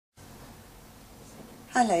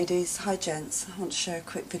Hi ladies, hi gents. I want to share a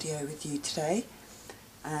quick video with you today,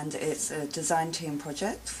 and it's a design team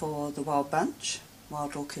project for the Wild Bunch,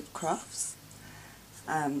 Wild Orchid Crafts.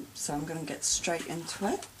 So I'm going to get straight into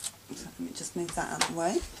it. So let me just move that out of the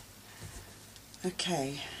way.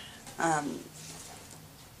 Okay, I'm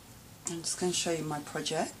just going to show you my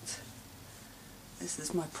project. This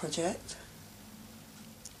is my project.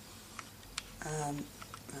 Let me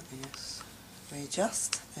just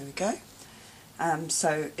readjust, there we go.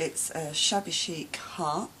 So it's a shabby chic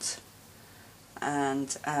heart, and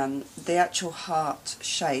the actual heart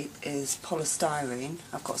shape is polystyrene.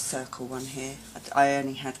 I've got a circle one here. I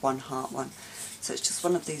only had one heart one, so it's just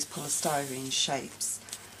one of these polystyrene shapes,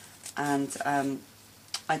 and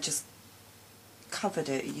I just covered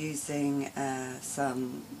it using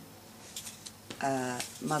some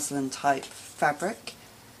muslin type fabric,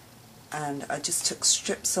 and I just took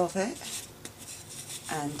strips of it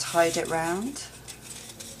and tied it round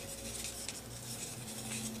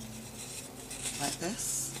like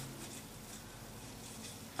this.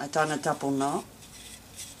 I've done a double knot.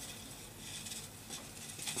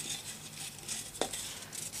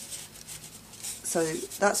 So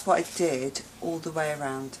that's what I did all the way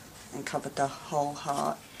around and covered the whole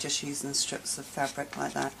heart just using strips of fabric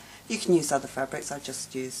like that. You can use other fabrics, I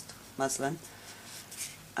just used muslin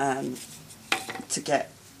to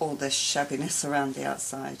get all this shabbiness around the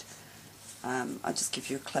outside. I'll just give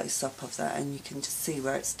you a close-up of that, and you can just see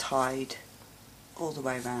where it's tied all the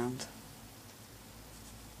way around.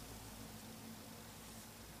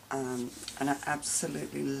 And I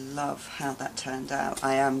absolutely love how that turned out.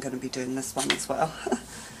 I am going to be doing this one as well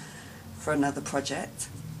for another project.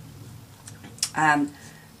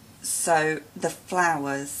 So the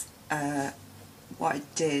flowers, what I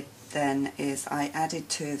did then is I added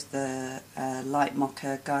two of the light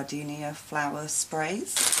Mocha Gardenia flower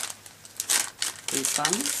sprays, these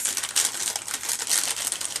ones.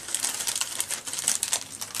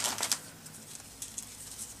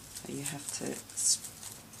 So you have to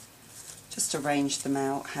just arrange them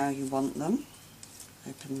out how you want them.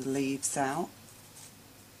 Open the leaves out.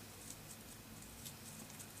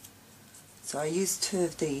 So I used two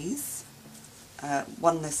of these,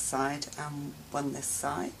 one this side and one this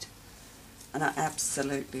side. And I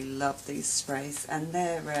absolutely love these sprays, and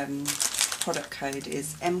their product code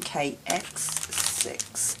is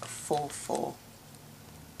MKX644.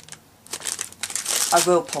 I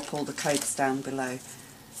will pop all the codes down below.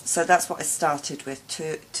 So that's what I started with,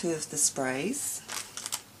 two of the sprays,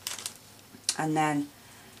 and then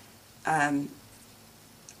I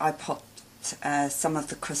popped some of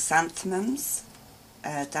the chrysanthemums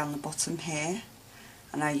down the bottom here.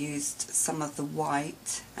 And I used some of the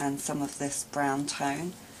white and some of this brown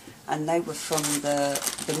tone, and they were from the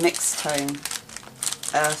mixed tone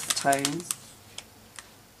earth tone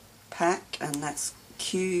pack, and that's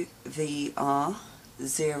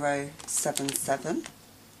QVR-077.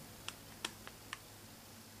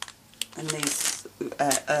 And these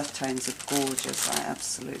earth tones are gorgeous. I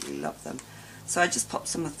absolutely love them. So I just popped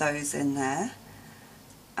some of those in there,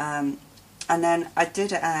 and then I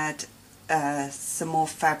did add some more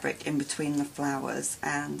fabric in between the flowers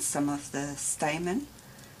and some of the stamen,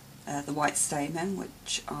 the white stamen,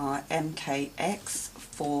 which are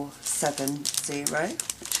MKX470,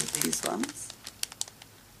 which are these ones.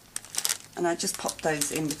 And I just popped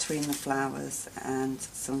those in between the flowers and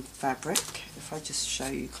some fabric. If I just show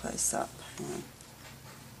you close up here,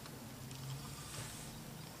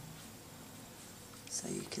 so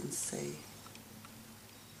you can see.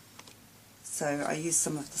 So I used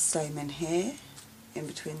some of the stamen here in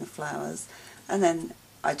between the flowers, and then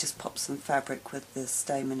I just popped some fabric with the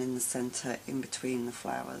stamen in the centre in between the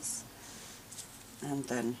flowers, and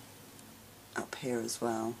then up here as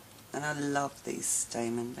well. And I love these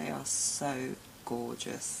stamen, they are so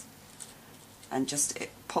gorgeous, and just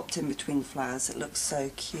it popped in between the flowers, it looks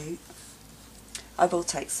so cute. I will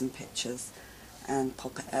take some pictures and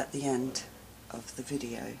pop it at the end of the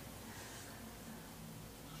video.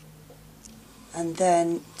 And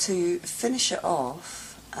then to finish it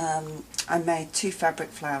off, I made two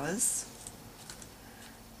fabric flowers,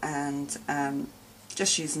 and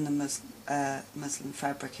just using the muslin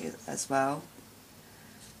fabric as well.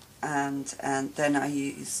 And then I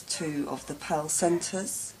used two of the pearl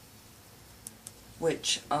centres,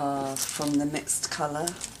 which are from the mixed colour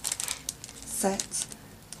set,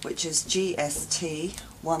 which is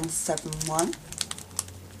GST171.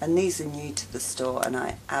 And these are new to the store, and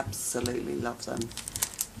I absolutely love them.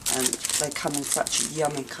 And they come in such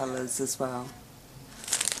yummy colours as well.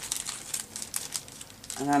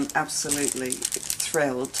 And I'm absolutely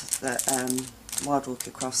thrilled that Wild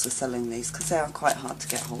Orchid Crafts are selling these, because they are quite hard to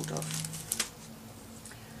get hold of.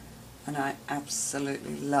 And I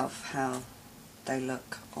absolutely love how they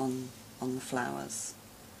look on the flowers.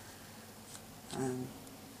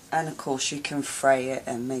 And of course you can fray it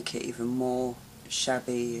and make it even more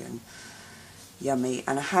shabby and yummy.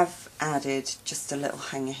 And I have added just a little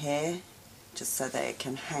hanger here, just so that it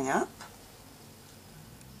can hang up.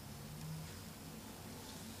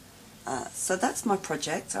 So that's my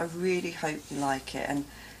project. I really hope you like it, and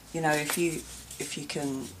you know, if you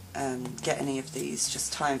can get any of these,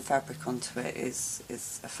 just tying fabric onto it is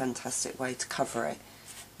a fantastic way to cover it.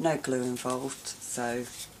 No glue involved, so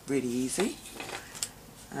really easy.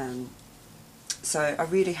 So I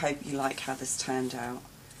really hope you like how this turned out,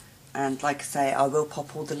 and like I say, I will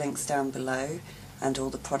pop all the links down below and all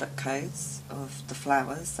the product codes of the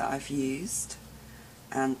flowers that I've used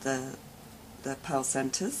and the pearl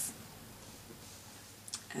centres.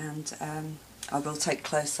 And I will take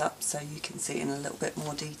close-up so you can see in a little bit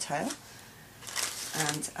more detail.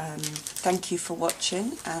 And thank you for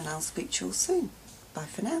watching, and I'll speak to you all soon. Bye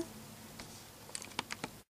for now.